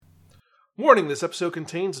Warning, this episode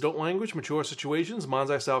contains adult language, mature situations,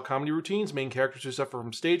 manzai-style comedy routines, main characters who suffer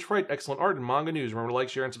from stage fright, excellent art, and manga news. Remember to like,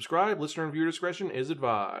 share, and subscribe. Listener and viewer discretion is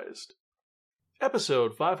advised.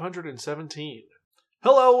 Episode 517.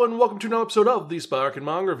 Hello, and welcome to another episode of the Spiraken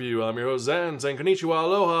Manga Review. I'm your host, Zan, saying konnichiwa,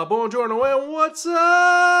 aloha, buongiorno, and what's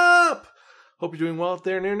up? Hope you're doing well out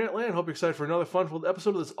there in internet land. Hope you're excited for another fun-filled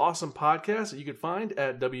episode of this awesome podcast that you can find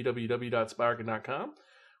at www.spiraken.com.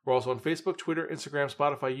 We're also on Facebook, Twitter, Instagram,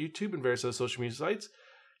 Spotify, YouTube, and various other social media sites.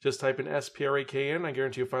 Just type in SPRAKN. I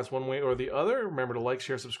guarantee you'll find us one way or the other. Remember to like,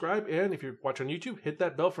 share, subscribe, and if you're watching on YouTube, hit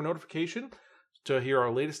that bell for notification to hear our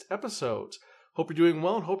latest episodes. Hope you're doing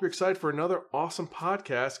well and hope you're excited for another awesome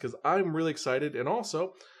podcast because I'm really excited. And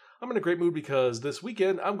also, I'm in a great mood because this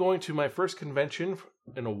weekend I'm going to my first convention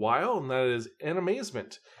in a while, and that is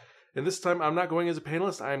Animazement. And this time, I'm not going as a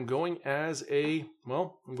panelist. I'm going as I'm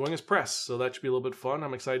going as press. So that should be a little bit fun.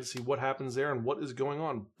 I'm excited to see what happens there and what is going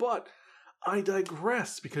on. But I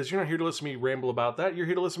digress because you're not here to listen to me ramble about that. You're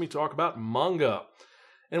here to listen to me talk about manga.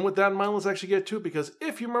 And with that in mind, let's actually get to it. Because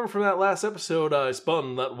if you remember from that last episode, I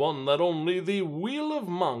spun that one, that only, the Wheel of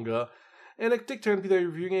Manga. And it did turn to be the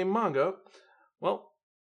reviewing a manga. Well,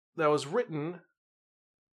 that was written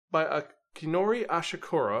by Akinori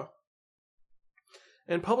Ashikura.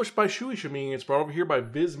 And published by Shueisha, meaning it's brought over here by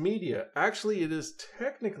Viz Media. Actually, it is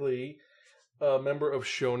technically a member of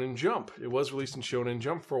Shonen Jump. It was released in Shonen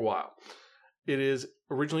Jump for a while. It is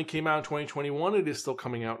originally came out in 2021. It is still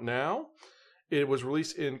coming out now. It was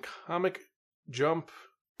released in Comic Jump,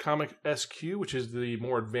 Comic SQ, which is the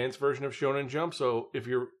more advanced version of Shonen Jump. So if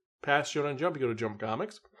you're past Shonen Jump, you go to Jump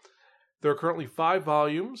Comics. There are currently 5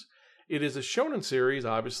 volumes. It is a shonen series,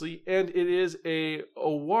 obviously, and it is a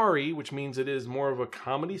owari, which means it is more of a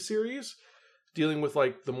comedy series, dealing with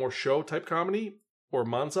like the more show-type comedy, or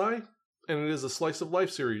manzai, and it is a slice of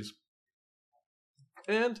life series.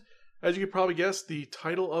 And, as you could probably guess, the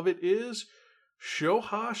title of it is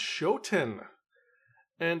Shoha Shoten.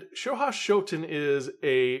 And Shoha Shoten is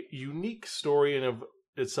a unique story in of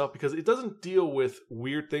itself because it doesn't deal with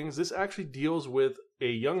weird things. This actually deals with a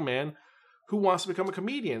young man who wants to become a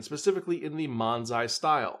comedian, specifically in the manzai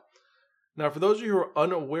style. Now, for those of you who are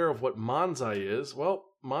unaware of what manzai is, well,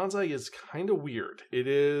 manzai is kind of weird. It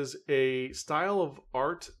is a style of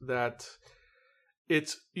art that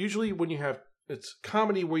it's usually it's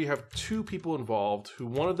comedy where you have 2 people involved, who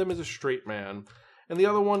one of them is a straight man, and the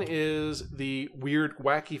other one is the weird,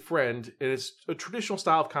 wacky friend, and it's a traditional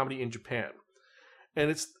style of comedy in Japan.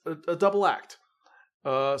 And it's a double act.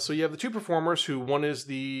 So you have the 2 performers who one is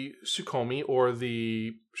the Tsukomi, or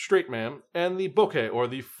the straight man, and the Bokeh, or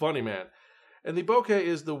the funny man. And the Bokeh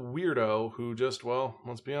is the weirdo who just, well,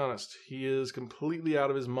 let's be honest, he is completely out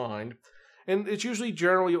of his mind. And it's usually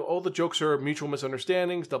generally all the jokes are mutual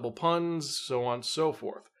misunderstandings, double puns, so on and so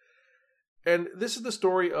forth. And this is the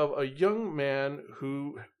story of a young man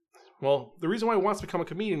who, well, the reason why he wants to become a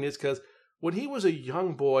comedian is because when he was a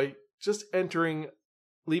young boy, just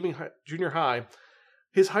leaving junior high,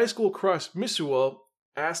 his high school crush, Misuo,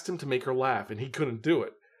 asked him to make her laugh, and he couldn't do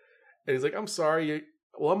it. And he's like, I'm sorry,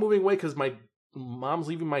 well, I'm moving away because my mom's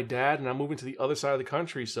leaving my dad, and I'm moving to the other side of the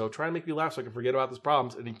country, so try and make me laugh so I can forget about these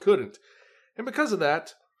problems, and he couldn't. And because of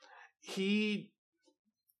that, he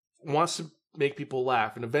wants to make people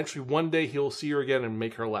laugh, and eventually one day he'll see her again and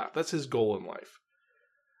make her laugh. That's his goal in life.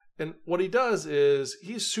 And what he does is,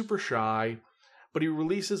 he's super shy, but he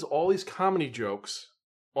releases all these comedy jokes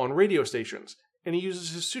on radio stations. And he uses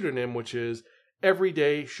his pseudonym, which is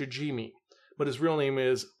Everyday Shijimi. But his real name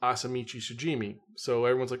is Asamichi Shijimi. So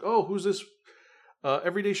everyone's like, oh, who's this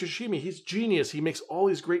Everyday Shijimi? He's genius. He makes all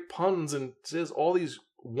these great puns and says all these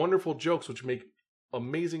wonderful jokes which make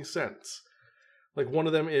amazing sense. Like one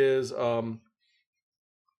of them is, I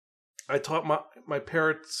taught my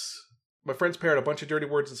friend's parrot a bunch of dirty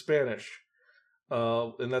words in Spanish.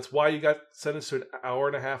 And that's why you got sentenced to an hour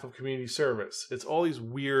and a half of community service. It's all these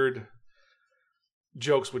weird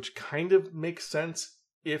jokes which kind of make sense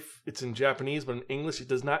if it's in Japanese, but in English it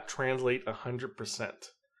does not translate 100%.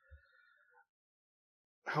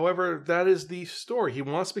 However, that is the story. He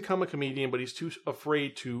wants to become a comedian, but he's too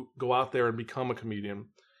afraid to go out there and become a comedian.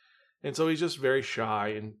 And so he's just very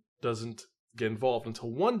shy and doesn't get involved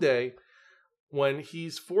until one day when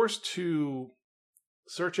he's forced to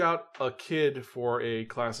search out a kid for a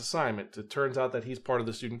class assignment. It turns out that he's part of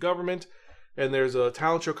the student government, and there's a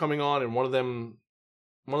talent show coming on, and one of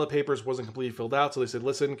the papers wasn't completely filled out, so they said,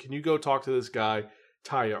 listen, can you go talk to this guy,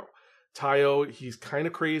 Tayo? Tayo, he's kind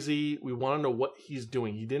of crazy. We want to know what he's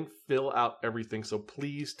doing. He didn't fill out everything, so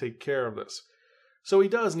please take care of this. So he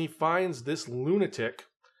does, and he finds this lunatic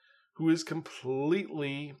who is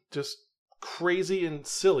completely just crazy and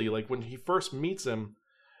silly. Like when he first meets him,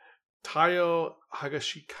 Taiyo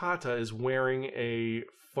Higashikata is wearing a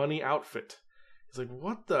funny outfit. He's like,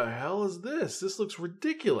 what the hell is this? This looks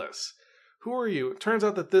ridiculous. Who are you? It turns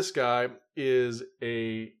out that this guy is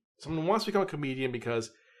someone who wants to become a comedian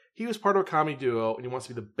because he was part of a comedy duo and he wants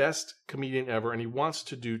to be the best comedian ever, and he wants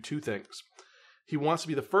to do two things. He wants to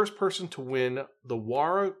be the first person to win the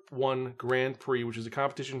Wara 1 Grand Prix, which is a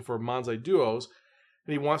competition for Manzai duos,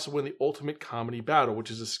 and he wants to win the Ultimate Comedy Battle,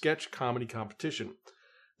 which is a sketch comedy competition.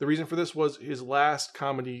 The reason for this was his last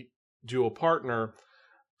comedy duo partner,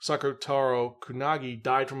 Sakutaro Kunagi,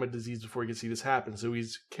 died from a disease before he could see this happen, so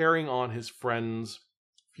he's carrying on his friend's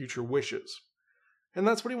future wishes. And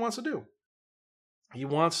that's what he wants to do. He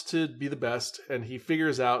wants to be the best, and he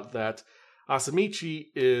figures out that Asamichi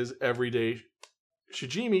is everyday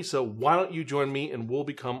Shijimi, so why don't you join me and we'll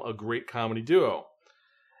become a great comedy duo?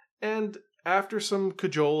 And after some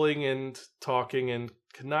cajoling and talking and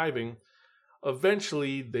conniving,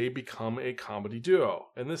 eventually they become a comedy duo.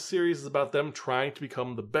 And this series is about them trying to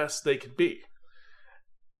become the best they could be.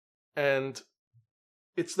 And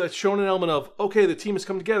it's that shonen element of, okay, the team has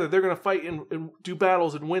come together, they're going to fight and do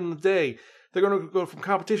battles and win the day. They're going to go from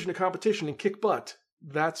competition to competition and kick butt.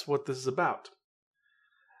 That's what this is about.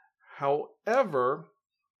 However,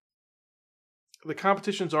 the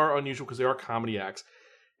competitions are unusual because they are comedy acts.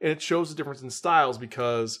 And it shows the difference in styles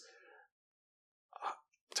because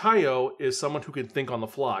Taiyo is someone who can think on the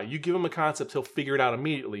fly. You give him a concept, he'll figure it out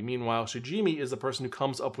immediately. Meanwhile, Shijimi is the person who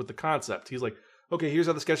comes up with the concept. He's like, okay, here's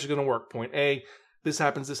how the sketch is going to work. Point A, this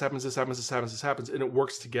happens, this happens, this happens, this happens, this happens. And it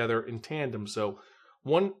works together in tandem. So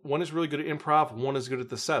one is really good at improv, one is good at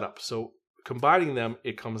the setup. So combining them,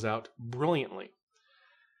 it comes out brilliantly.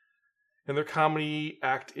 And their comedy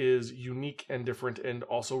act is unique and different and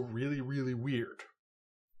also really, really weird.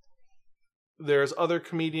 There's other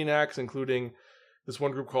comedian acts, including this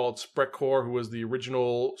one group called Spiraken, who was the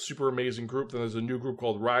original super amazing group. Then there's a new group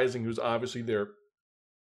called Rising, who's obviously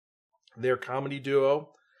their comedy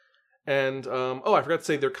duo. And, I forgot to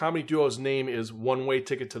say, their comedy duo's name is One Way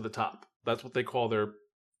Ticket to the Top. That's what they call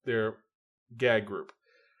their gag group.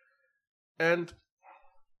 And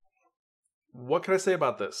what can I say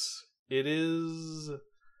about this? It is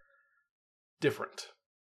different.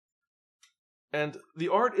 And the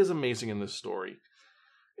art is amazing in this story.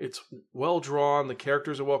 It's well drawn, the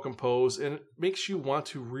characters are well composed, and it makes you want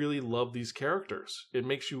to really love these characters. It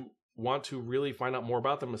makes you want to really find out more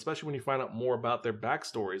about them, especially when you find out more about their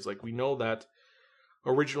backstories. Like, we know that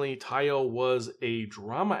originally Taiyo was a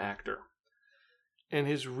drama actor, and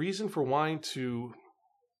his reason for wanting to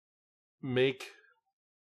make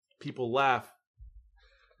people laugh,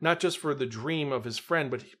 not just for the dream of his friend,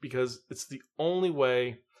 but because it's the only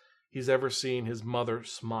way he's ever seen his mother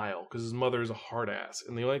smile, because his mother is a hard ass,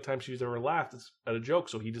 and the only time she's ever laughed is at a joke,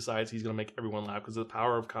 so he decides he's going to make everyone laugh, because the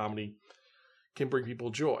power of comedy can bring people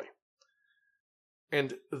joy.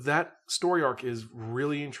 And that story arc is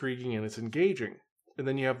really intriguing and it's engaging. And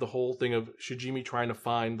then you have the whole thing of Shijimi trying to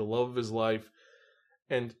find the love of his life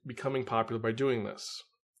and becoming popular by doing this.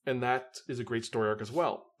 And that is a great story arc as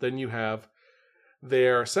well. Then you have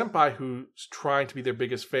their senpai who's trying to be their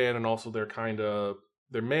biggest fan and also their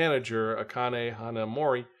manager, Akane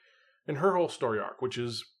Hanamori, and her whole story arc, which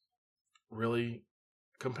is really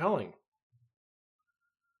compelling.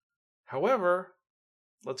 However,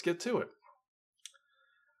 let's get to it.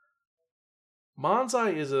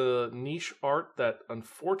 Manzai is a niche art that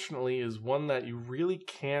unfortunately is one that you really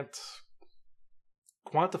can't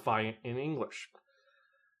quantify in English.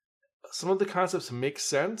 Some of the concepts make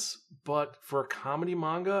sense, but for a comedy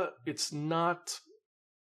manga, it's not...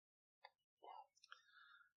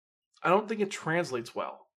 I don't think it translates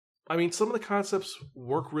well. I mean, some of the concepts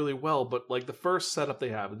work really well, but like the first setup they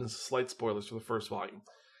have, and this is slight spoilers for the first volume,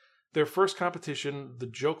 their first competition, the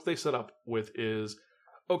joke they set up with is,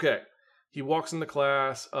 okay, he walks into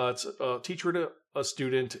class, it's a teacher to a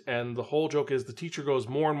student, and the whole joke is the teacher goes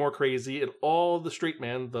more and more crazy, and all the straight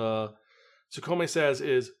man, the Tsukome says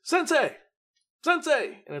is, Sensei!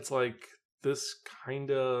 Sensei! And it's like, this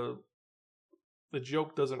the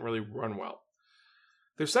joke doesn't really run well.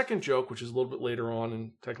 Their second joke, which is a little bit later on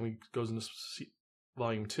and technically goes into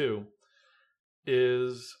volume 2,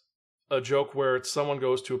 is a joke where it's someone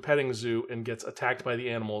goes to a petting zoo and gets attacked by the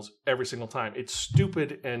animals every single time. It's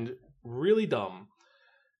stupid and really dumb.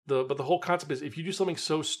 But the whole concept is if you do something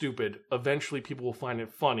so stupid, eventually people will find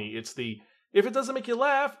it funny. It's if it doesn't make you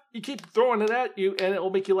laugh, you keep throwing it at you and it will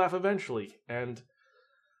make you laugh eventually. And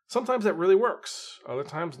sometimes that really works. Other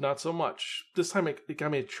times, not so much. This time it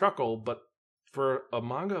got me a chuckle, but for a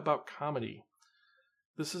manga about comedy,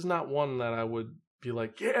 this is not one that I would be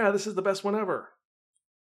like, yeah, this is the best one ever.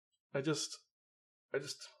 I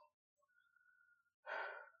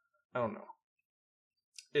don't know.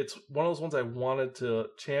 It's one of those ones I wanted to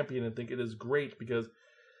champion and think it is great because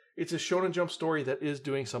it's a Shonen Jump story that is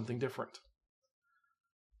doing something different.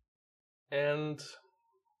 And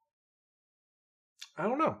I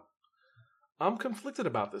don't know. I'm conflicted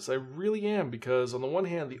about this. I really am, because on the one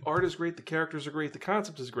hand, the art is great, the characters are great, the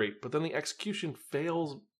concept is great, but then the execution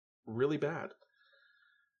fails really bad.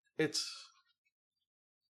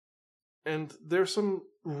 And there's some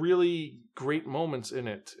really great moments in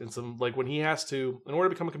it. And some, like when he has to, in order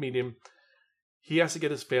to become a comedian, he has to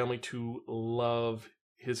get his family to love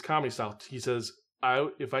his comedy style. He says,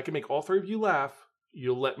 if I can make all three of you laugh,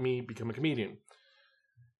 you'll let me become a comedian.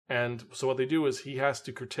 And so what they do is he has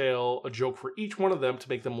to curtail a joke for each one of them to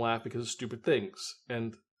make them laugh because of stupid things.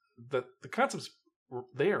 And the concept's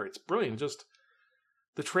there. It's brilliant. Just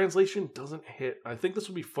the translation doesn't hit. I think this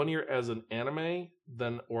would be funnier as an anime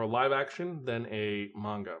or a live action than a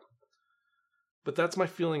manga. But that's my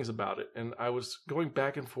feelings about it. And I was going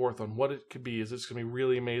back and forth on what it could be. Is this going to be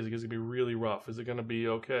really amazing? Is it going to be really rough? Is it going to be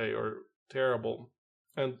okay or terrible?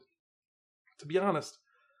 And to be honest,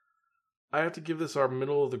 I have to give this our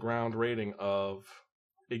middle of the ground rating of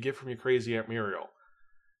A Gift from Your Crazy Aunt Muriel.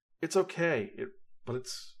 It's okay, but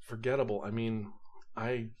it's forgettable. I mean,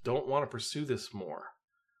 I don't want to pursue this more.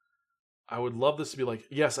 I would love this to be like,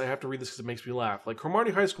 yes, I have to read this because it makes me laugh. Like,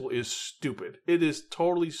 Cromartie High School is stupid. It is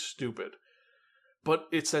totally stupid. But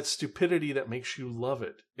it's that stupidity that makes you love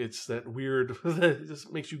it. It's that weird, that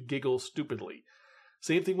just makes you giggle stupidly.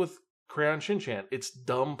 Same thing with Crayon Shin-chan. It's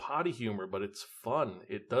dumb potty humor, but it's fun.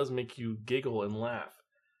 It does make you giggle and laugh.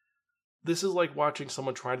 This is like watching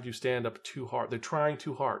someone try to do stand-up too hard. They're trying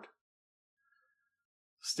too hard.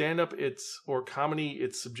 Stand-up, or comedy,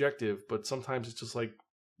 it's subjective, but sometimes it's just like,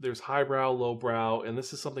 there's highbrow, lowbrow, and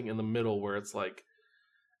this is something in the middle where it's like,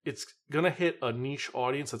 it's going to hit a niche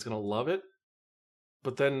audience that's going to love it,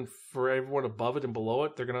 but then for everyone above it and below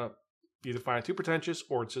it, they're going to either find it too pretentious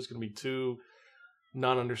or it's just going to be too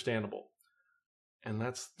non-understandable. And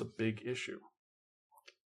that's the big issue.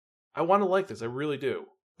 I want to like this, I really do,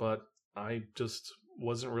 but I just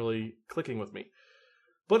wasn't really clicking with me.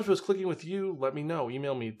 But if it was clicking with you, let me know.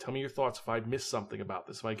 Email me, tell me your thoughts if I missed something about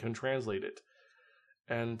this, if I can translate it.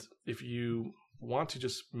 And if you want to,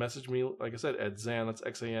 just message me, like I said, at Xan, that's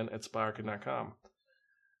Xan, at Spiraken.com.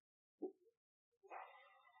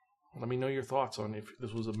 Let me know your thoughts on if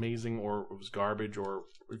this was amazing or it was garbage or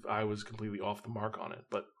if I was completely off the mark on it.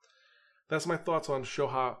 But that's my thoughts on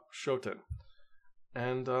Shoten.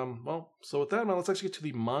 And, so with that, let's actually get to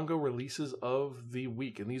the manga releases of the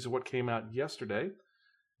week. And these are what came out yesterday.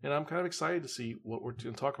 And I'm kind of excited to see what we're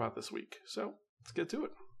going to talk about this week. So let's get to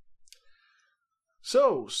it.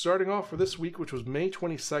 So, starting off for this week, which was May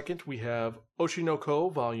 22nd, we have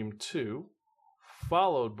Oshinoko Volume 2,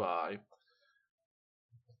 followed by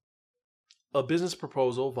A Business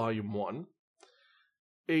Proposal Volume 1,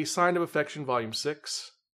 A Sign of Affection Volume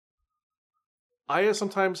 6, Aya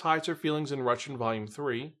Sometimes Hides Her Feelings in Russian Volume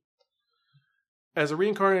 3, As a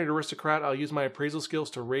Reincarnated Aristocrat, I'll Use My Appraisal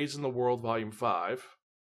Skills to Raise in the World Volume 5,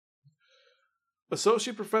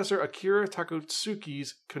 Associate Professor Akira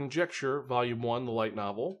Takutsuki's Conjecture, Volume 1, the light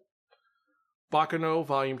novel. Bakano,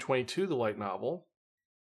 Volume 22, the light novel.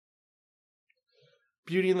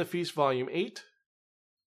 Beauty and the Feast, Volume 8.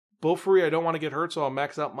 Bofuri, I Don't Want to Get Hurt, So I'll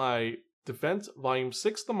Max Out My Defense, Volume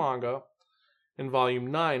 6, the manga. And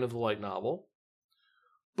Volume 9 of the light novel.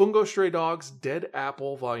 Bungo Stray Dogs, Dead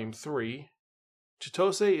Apple, Volume 3.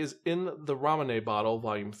 Chitose is in the Ramune Bottle,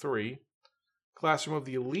 Volume 3. Classroom of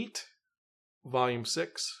the Elite, Volume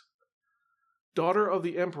 6, Daughter of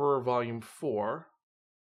the Emperor, Volume 4,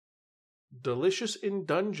 Delicious in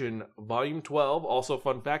Dungeon, Volume 12. Also,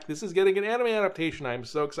 fun fact, this is getting an anime adaptation. I'm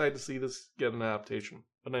so excited to see this get an adaptation.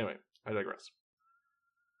 But anyway, I digress.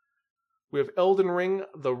 We have Elden Ring,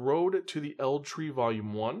 The Road to the Eld Tree,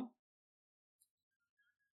 Volume 1,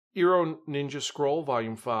 Iro Ninja Scroll,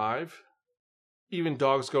 Volume 5, Even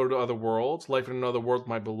Dogs Go to Other Worlds, Life in Another World,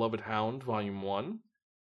 My Beloved Hound, Volume 1,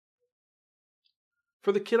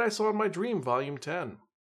 For the Kid I Saw in My Dream, Volume 10.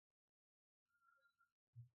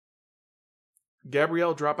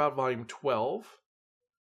 Gabrielle Dropout, Volume 12.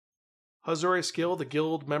 Hazure Skill, the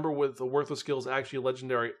guild member with the worthless skill is actually a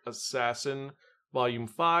legendary assassin, Volume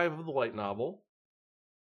 5 of the light novel.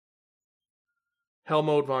 Hell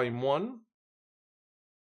Mode, Volume 1.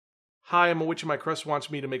 Hi, I'm a Witch and My Crest Wants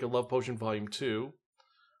Me to Make a Love Potion, Volume 2.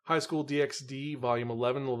 High School DxD, Volume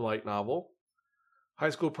 11 of the light novel. High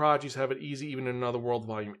School Prodigies Have It Easy Even in Another World,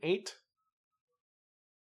 Volume 8.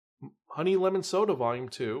 Honey Lemon Soda, Volume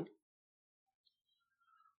 2.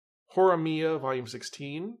 Horimiya, Volume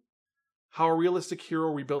 16. How a Realistic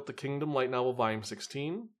Hero Rebuilt the Kingdom, light novel, Volume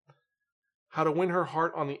 16. How to Win Her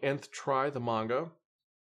Heart on the Nth Try, the manga.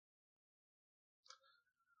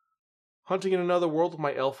 Hunting in Another World with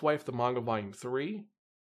My Elf Wife, the manga, Volume 3.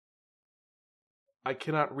 I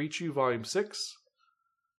Cannot Reach You, Volume 6.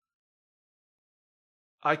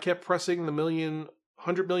 I Kept Pressing the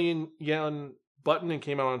 100 million yen button and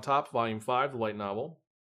came out on top, Volume 5, the light novel.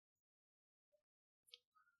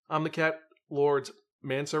 I'm the Cat Lord's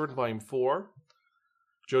Manservant, Volume 4.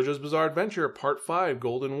 JoJo's Bizarre Adventure, Part 5,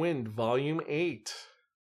 Golden Wind, Volume 8.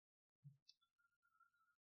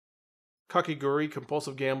 Kakegurui,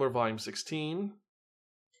 Compulsive Gambler, Volume 16.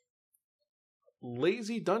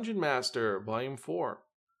 Lazy Dungeon Master, Volume 4.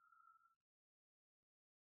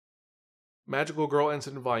 Magical Girl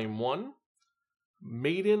Incident, Volume 1.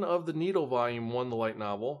 Maiden of the Needle, Volume 1, the light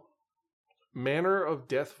novel. Manor of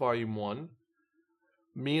Death, Volume 1.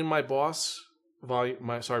 Me and My Beast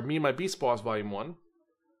Boss, Volume 1.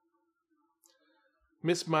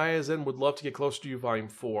 Miss Maya-zen Would Love to Get Closer to You, Volume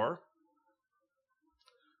 4.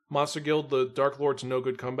 Monster Guild, The Dark Lord's No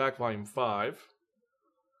Good Comeback, Volume 5.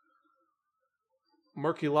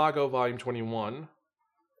 Murcielago, Volume 21.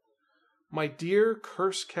 My Dear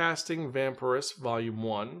Curse Casting Vampiress, Volume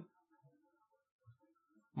 1.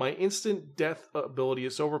 My Instant Death ability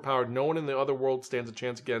is so overpowered no one in the other world stands a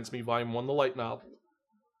chance against me, Volume 1, the light novel.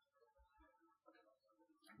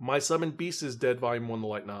 My Summoned Beast is Dead, Volume 1, the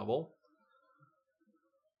light novel.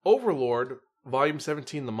 Overlord, Volume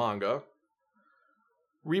 17, the manga.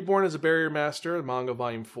 Reborn as a Barrier Master, the manga,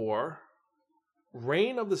 Volume 4.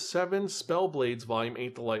 Reign of the Seven Spellblades, Volume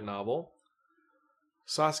 8, the light novel.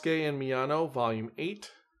 Sasuke and Miyano, Volume 8.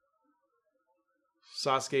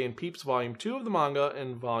 Sasuke and Peeps, Volume 2 of the manga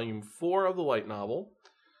and Volume 4 of the light novel.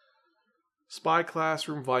 Spy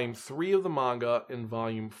Classroom, Volume 3 of the manga and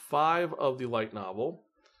Volume 5 of the light novel.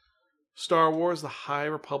 Star Wars, The High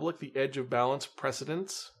Republic, The Edge of Balance,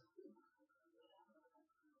 Precedence.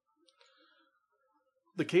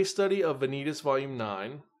 The Case Study of Vanitas, Volume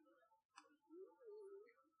 9.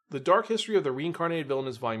 The Dark History of the Reincarnated Villain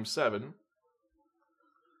is Volume 7.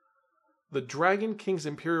 The Dragon King's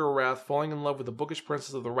Imperial Wrath, Falling in Love with the Bookish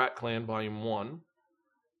Princess of the Rat Clan, Volume 1.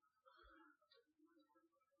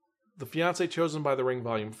 The Fiancé Chosen by the Ring,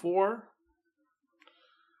 Volume 4.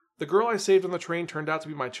 The Girl I Saved on the Train Turned Out to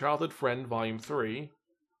Be My Childhood Friend, Volume 3.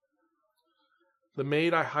 The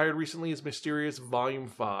Maid I Hired Recently is Mysterious, Volume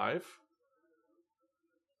 5.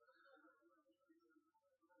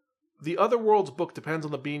 The Other World's Book Depends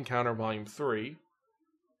on the Bean Counter, Volume 3.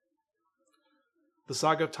 The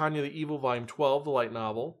Saga of Tanya the Evil, Volume 12, the light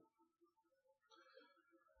novel.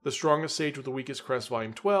 The Strongest Sage with the Weakest Crest,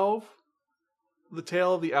 Volume 12. The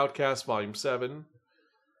Tale of the Outcast, Volume 7.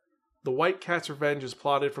 The White Cat's Revenge is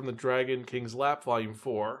Plotted from the Dragon King's Lap, Volume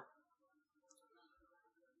 4.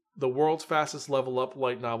 The World's Fastest Level Up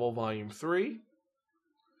light novel, Volume 3.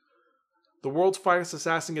 The World's Finest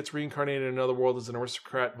Assassin Gets Reincarnated in Another World as an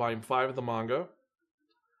Aristocrat, Volume 5 of the manga.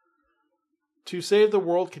 To Save the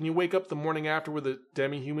World, Can You Wake Up the Morning After with a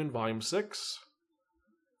Demi-Human, Volume 6.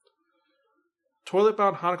 Toilet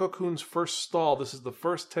Bound Hanako-kun's First Stall. This is the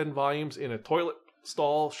first 10 volumes in a toilet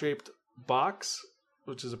stall-shaped box,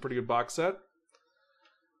 which is a pretty good box set.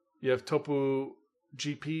 You have Topu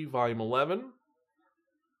GP, Volume 11.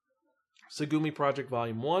 Segumi Project,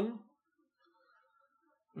 Volume 1.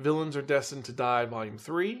 Villains Are Destined to Die, Volume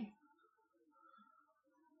 3.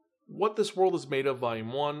 What This World Is Made Of,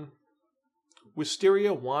 Volume 1.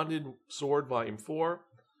 Wisteria Wanded Sword, Volume 4.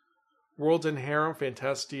 World's End Harem,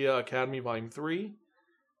 Fantastia Academy, Volume 3.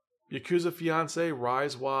 Yakuza Fiancé,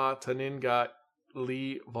 Rise wa Tanin ga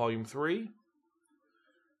Lee, Volume 3.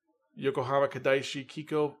 Yokohama Kadaishi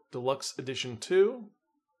Kiko Deluxe Edition 2.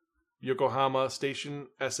 Yokohama Station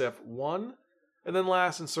SF1. And then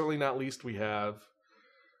last and certainly not least, we have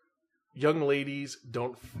Young Ladies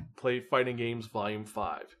Don't Play Fighting Games, Volume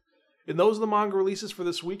 5. And those are the manga releases for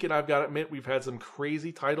this week, and I've got to admit, we've had some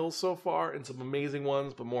crazy titles so far, and some amazing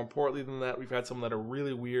ones, but more importantly than that, we've had some that are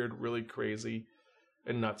really weird, really crazy,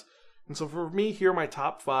 and nuts. And so for me, here are my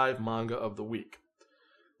top 5 manga of the week.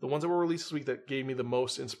 The ones that were released this week that gave me the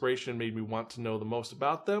most inspiration and made me want to know the most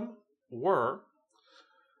about them were,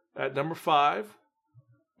 at number 5,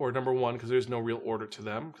 or number 1, because there's no real order to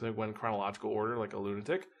them, because I went in chronological order like a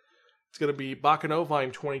lunatic. It's going to be Baccano,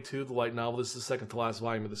 Volume 22, the light novel. This is the second to last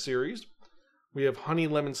volume of the series. We have Honey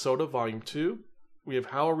Lemon Soda, Volume 2. We have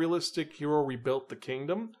How a Realistic Hero Rebuilt the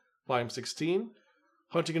Kingdom, Volume 16.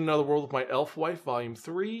 Hunting in Another World with My Elf Wife, Volume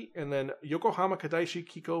 3. And then Yokohama Kadaishi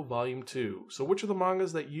Kiko, Volume 2. So which are the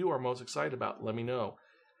mangas that you are most excited about? Let me know.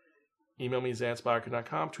 email me at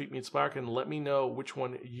zanspiraken.com, tweet me at Spiraken, and let me know which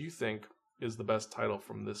one you think is the best title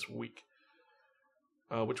from this week.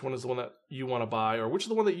 Which one is the one that you want to buy, or which is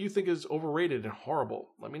the one that you think is overrated and horrible?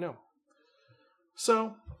 Let me know.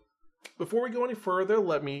 So, before we go any further,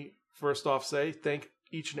 let me first off say thank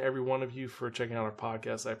each and every one of you for checking out our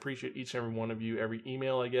podcast. I appreciate each and every one of you. Every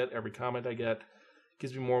email I get, every comment I get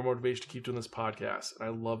gives me more motivation to keep doing this podcast. And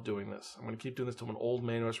I love doing this. I'm going to keep doing this till I'm an old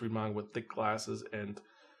man who has to read manga with thick glasses and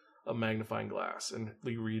a magnifying glass and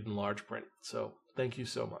read in large print. So thank you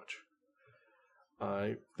so much.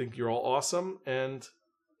 I think you're all awesome. And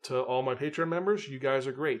to all my Patreon members, you guys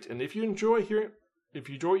are great. And if you enjoy what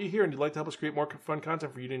you hear and you'd like to help us create more fun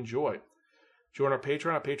content for you to enjoy, join our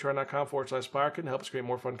Patreon at patreon.com/Spiraken to help us create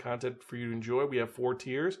more fun content for you to enjoy. We have 4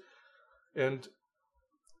 tiers, and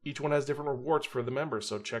each one has different rewards for the members,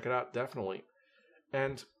 so check it out, definitely.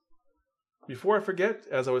 And before I forget,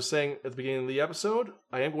 as I was saying at the beginning of the episode,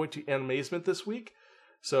 I am going to Animazement this week.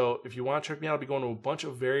 So if you want to check me out, I'll be going to a bunch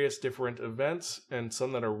of various different events, and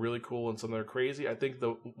some that are really cool and some that are crazy. I think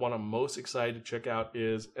the one I'm most excited to check out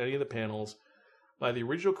is any of the panels by the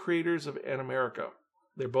original creators of Animerica.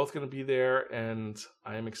 They're both going to be there, and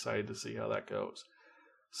I am excited to see how that goes.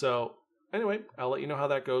 So, anyway, I'll let you know how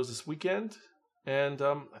that goes this weekend. And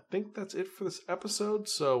I think that's it for this episode.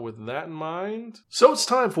 So, with that in mind... So, it's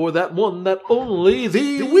time for that one, that only,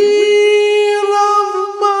 the Wheel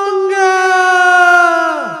of Manga!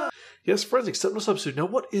 Yes, friends, except no substitute. Now,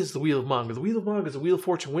 what is the Wheel of Manga? The Wheel of Manga is a Wheel of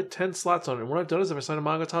Fortune with 10 slots on it. And what I've done is I've assigned a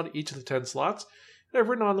manga title to each of the 10 slots, and I've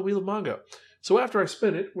written on the Wheel of Manga. So after I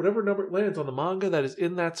spin it, whatever number it lands on the manga that is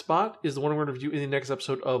in that spot is the one we're going to review in the next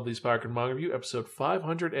episode of the Spiraken Manga Review, episode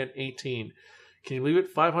 518. Can you believe it?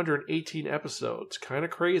 518 episodes. Kind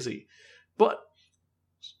of crazy. But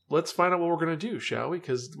let's find out what we're going to do, shall we?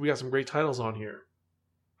 Because we got some great titles on here.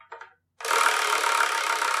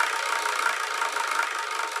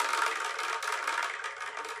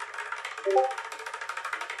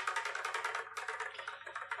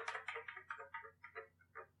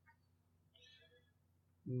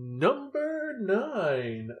 Number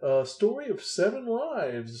 9, A Story of 7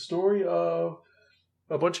 Lives, a story of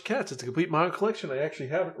a bunch of cats. It's a complete manga collection. I actually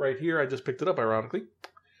have it right here. I just picked it up, ironically.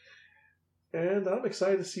 And I'm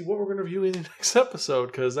excited to see what we're going to review in the next episode,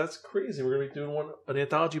 because that's crazy. We're going to be doing an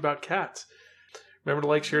anthology about cats. Remember to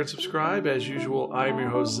like, share, and subscribe. As usual, I'm your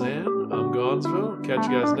host, Zan. I'm Gonzvo. Catch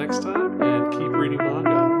you guys next time, and keep reading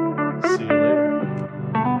manga. See you later.